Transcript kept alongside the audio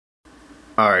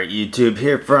Alright, YouTube,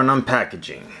 here for an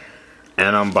unpackaging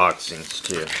and unboxings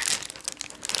too.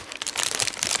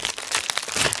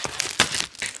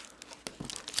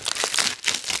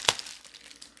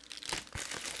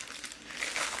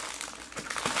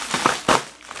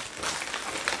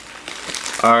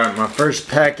 Alright, my first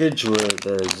package were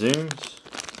the Zooms,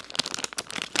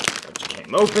 which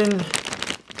came open.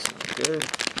 Sounds good.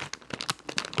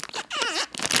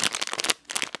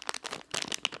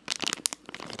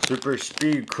 Super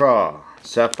Speed Craw,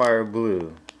 Sapphire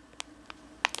Blue.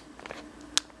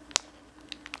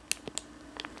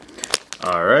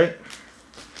 Alright.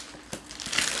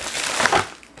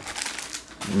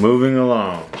 Moving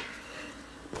along.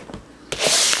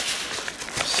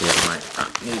 Let's see, I might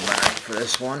not need my knife for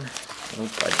this one.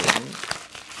 Nope, I didn't.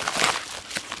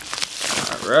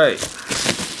 Alright.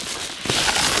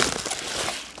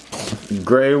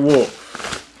 Grey Wolf.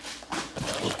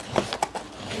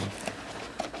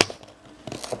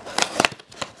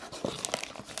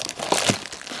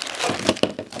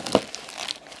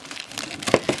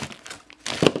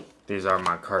 These are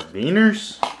my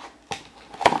carabiners.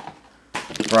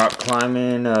 Rock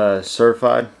climbing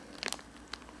certified.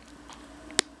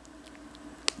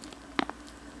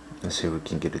 Let's see if we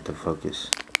can get it to focus.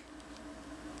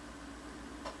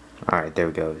 Alright, there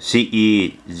we go.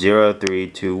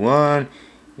 CE0321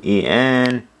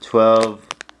 EN 12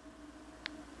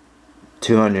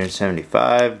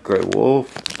 275 Grey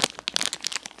Wolf.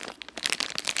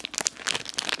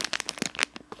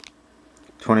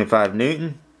 25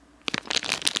 Newton.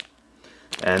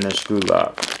 And the screw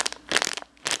lock.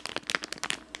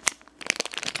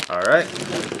 Alright.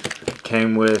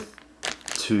 Came with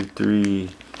 2,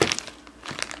 3,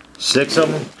 6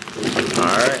 of them.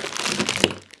 Alright.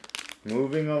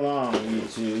 Moving along,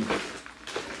 YouTube.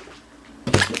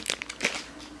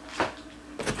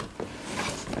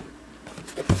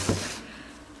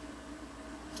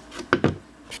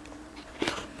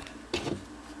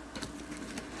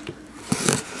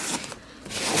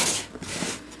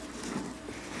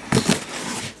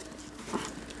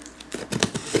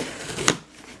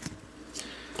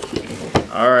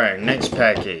 Alright, next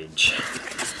package.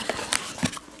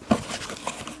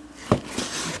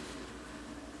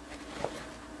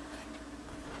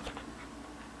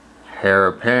 Heir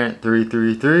Apparent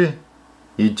 333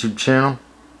 YouTube channel.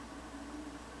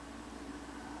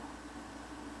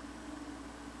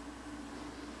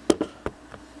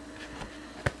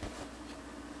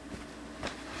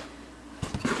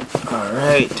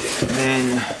 Alright, and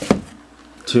then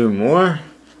 2 more.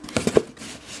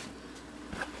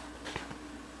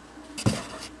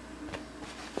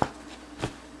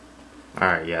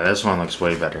 Alright, yeah, this one looks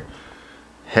way better.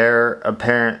 Heir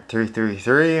Apparent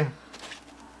 333.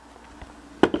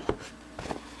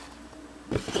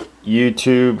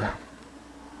 YouTube.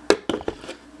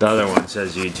 The other one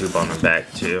says YouTube on the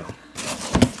back too.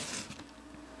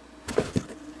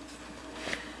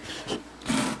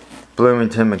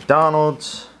 Bloomington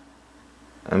McDonald's.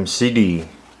 MCD.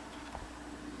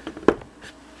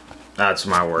 That's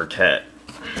my work hat.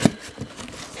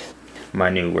 My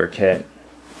new work hat.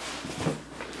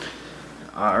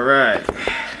 Alright.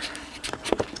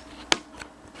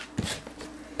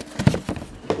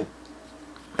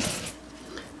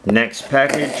 Next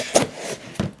package.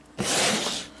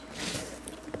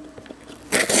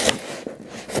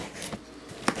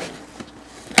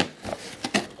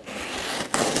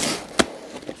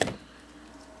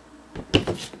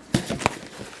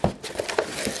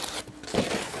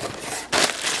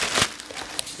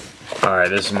 Alright,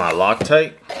 this is my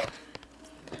Loctite.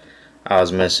 I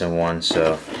was missing one,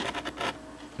 so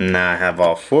now I have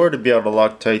all 4 to be able to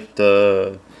Loctite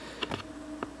the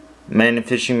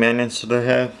fishing magnets that I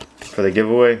have for the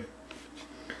giveaway.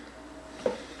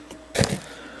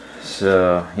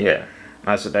 So yeah,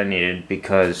 that's what I needed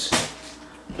because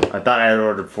I thought I had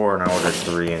ordered 4 and I ordered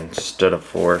 3 instead of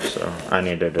 4, so I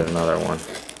needed another one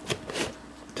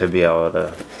to be able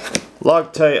to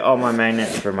Loctite all my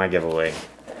magnets for my giveaway.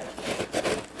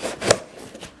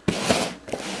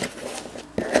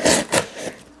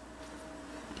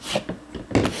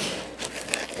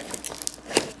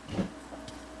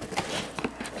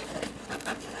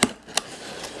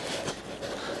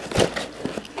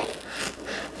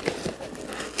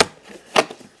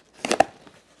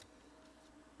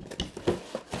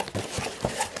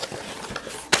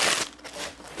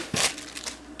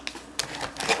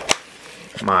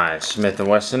 My Smith &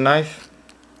 Wesson knife,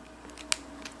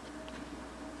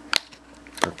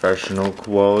 professional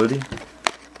quality.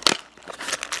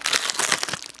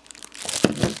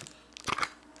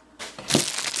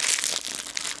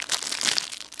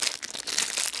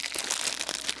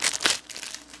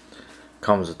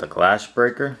 Comes with a glass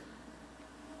breaker,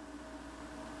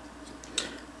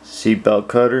 seatbelt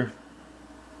cutter,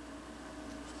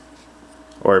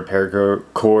 or a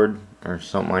paracord or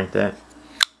something like that,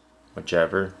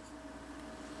 whichever.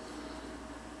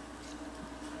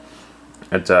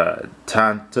 It's a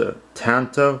Tonto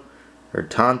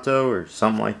or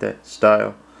something like that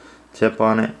style tip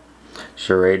on it,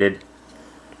 serrated.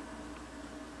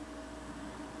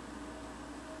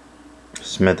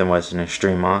 Smith & Wesson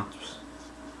Extreme Ops.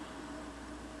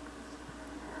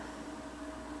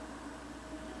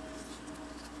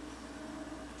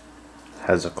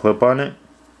 Has a clip on it.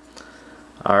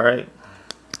 Alright.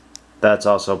 That's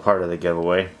also part of the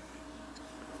giveaway.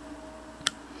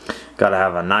 Gotta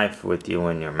have a knife with you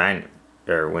when you're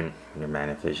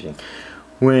fishing.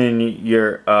 When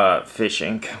you're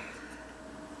fishing.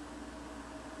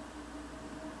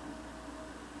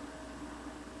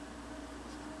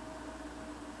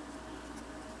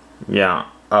 Yeah,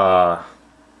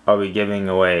 I'll be giving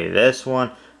away this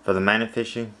one for the magnet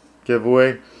fishing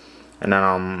giveaway, and then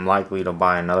I'm likely to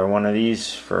buy another one of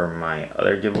these for my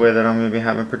other giveaway that I'm going to be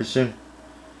having pretty soon.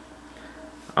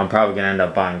 I'm probably going to end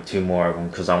up buying 2 more of them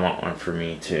because I want one for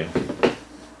me too.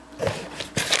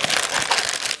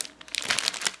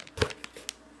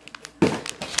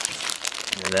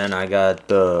 And then I got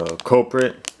the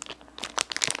Culprit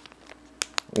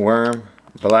Worm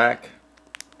Black.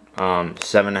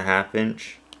 7.5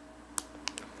 inch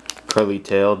curly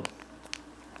tailed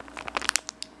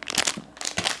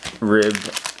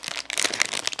ribbed.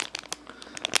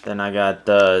 Then I got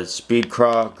the Speed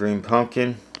Craw Green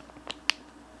Pumpkin,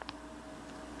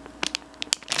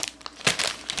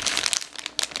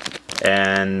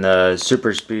 and the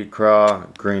Super Speed Craw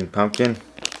Green Pumpkin.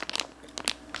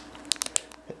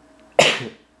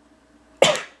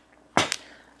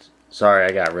 Sorry,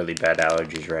 I got really bad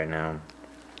allergies right now.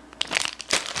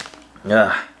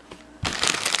 Yeah.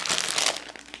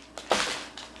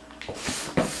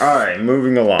 Alright,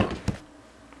 moving along.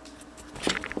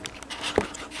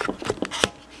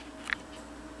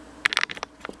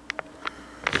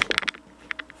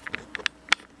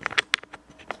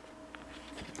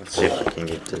 Let's see if I can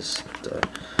get this to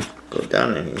go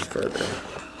down any further.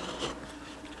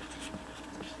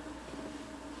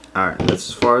 Alright, that's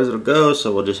as far as it'll go,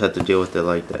 so we'll just have to deal with it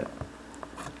like that.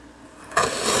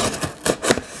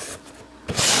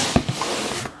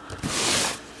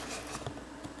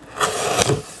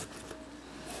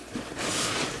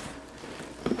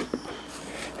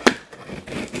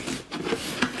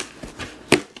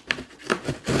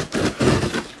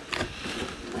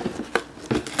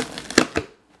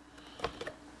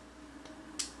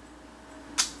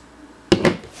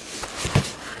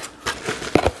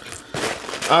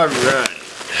 All right.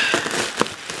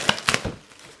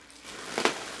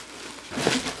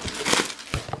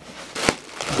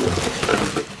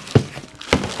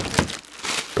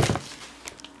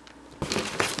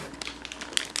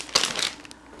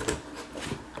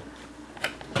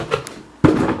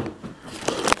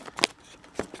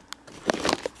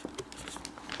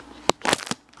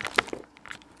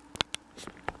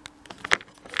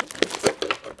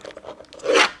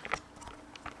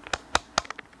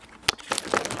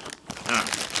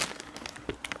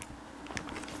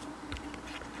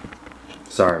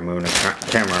 Sorry, moving the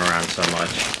camera around so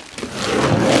much.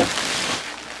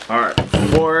 Alright,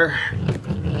 4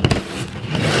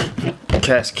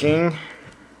 KastKing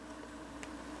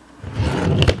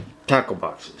tackle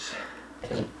boxes.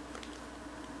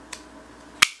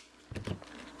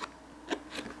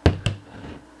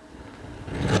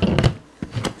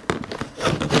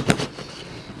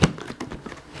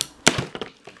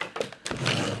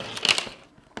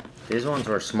 These ones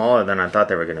were smaller than I thought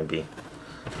they were going to be.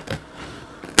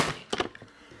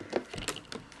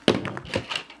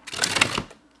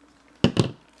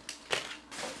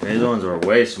 These ones were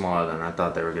way smaller than I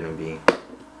thought they were going to be.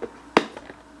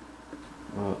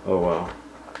 Oh well.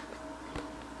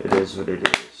 It is what it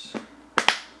is.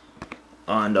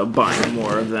 I'll end up buying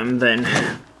more of them than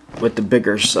with the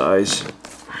bigger size.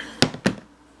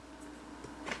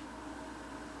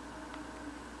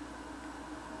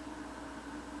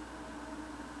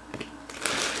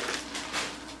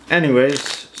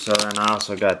 Anyways, so then I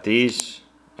also got these,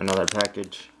 another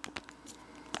package.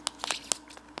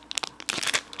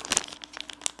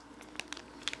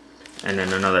 And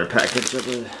then another package of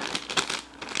the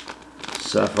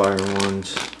sapphire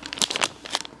ones.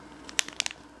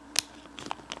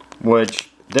 Which,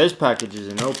 this package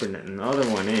isn't open and the other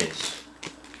one is.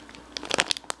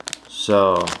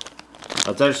 So,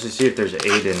 let's actually see if there's 8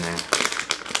 in there.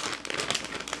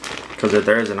 Because if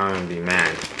there isn't, I'm going to be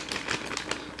mad.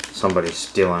 Somebody's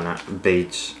stealing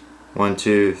baits 1,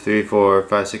 2, 3, 4,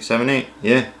 5, 6, 7, 8.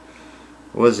 Yeah, it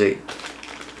was 8.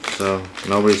 So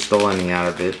nobody stole any out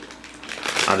of it.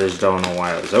 I just don't know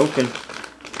why it was open.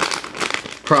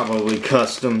 Probably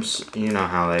customs, you know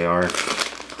how they are.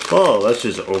 Oh, let's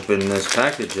just open this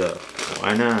package up.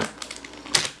 Why not?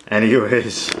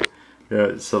 Anyways,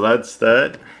 yeah, so that's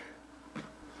that.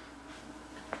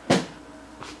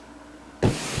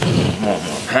 One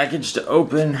more package to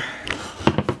open.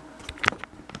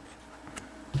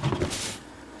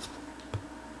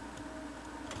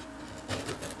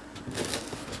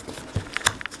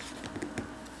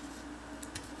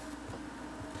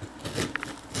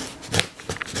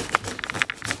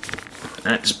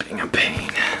 That's being a pain.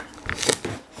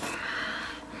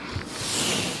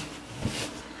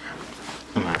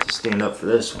 I'm gonna have to stand up for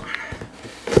this one.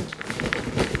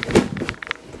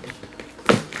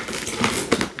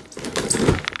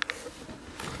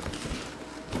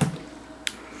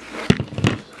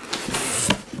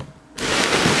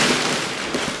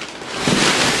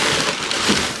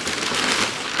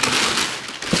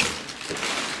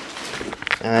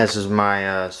 And this is my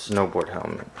snowboard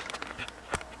helmet.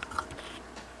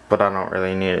 But I don't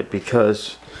really need it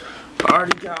because I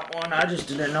already got one. I just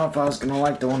didn't know if I was going to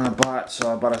like the one I bought,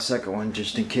 so I bought a second one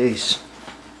just in case.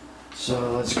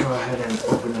 So let's go ahead and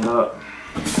open it up.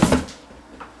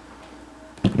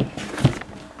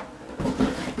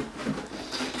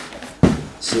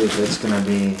 See if it's going to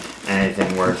be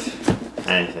anything worth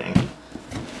anything.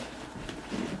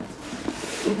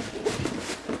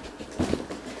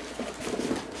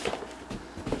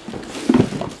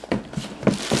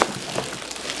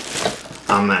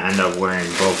 I'm gonna end up wearing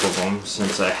both of them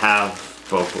since I have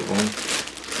both of them.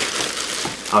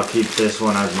 I'll keep this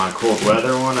one as my cold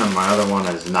weather one and my other one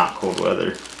as not cold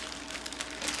weather.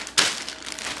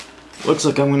 Looks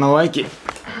like I'm gonna like it.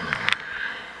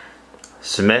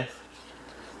 Smith.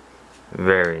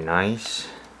 Very nice.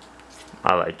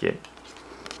 I like it.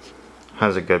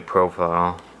 Has a good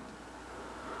profile.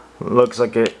 Looks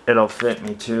like it'll fit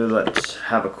me too. Let's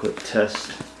have a quick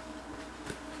test.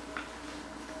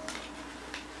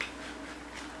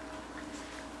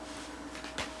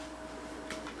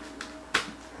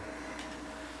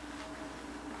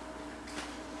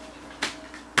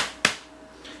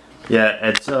 Yeah,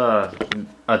 it's a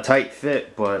tight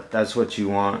fit, but that's what you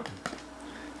want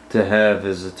to have,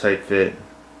 is a tight fit.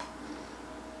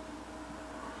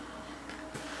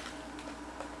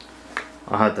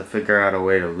 I'll have to figure out a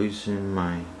way to loosen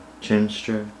my chin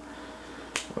strap,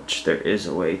 which there is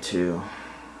a way to.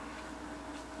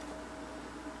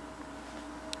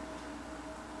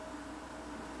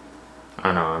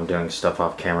 I know I'm doing stuff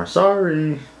off camera,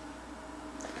 sorry.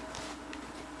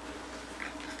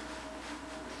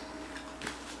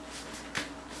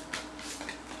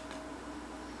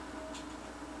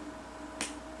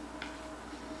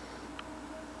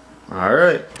 All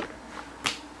right.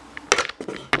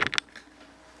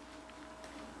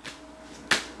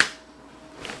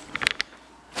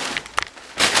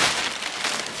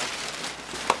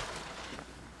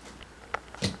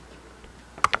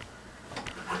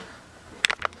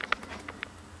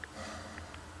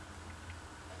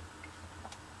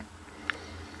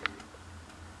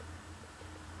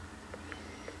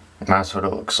 That's what it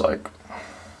looks like.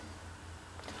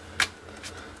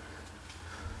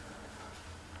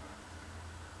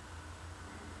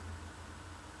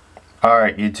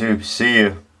 Alright, YouTube, see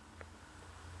you.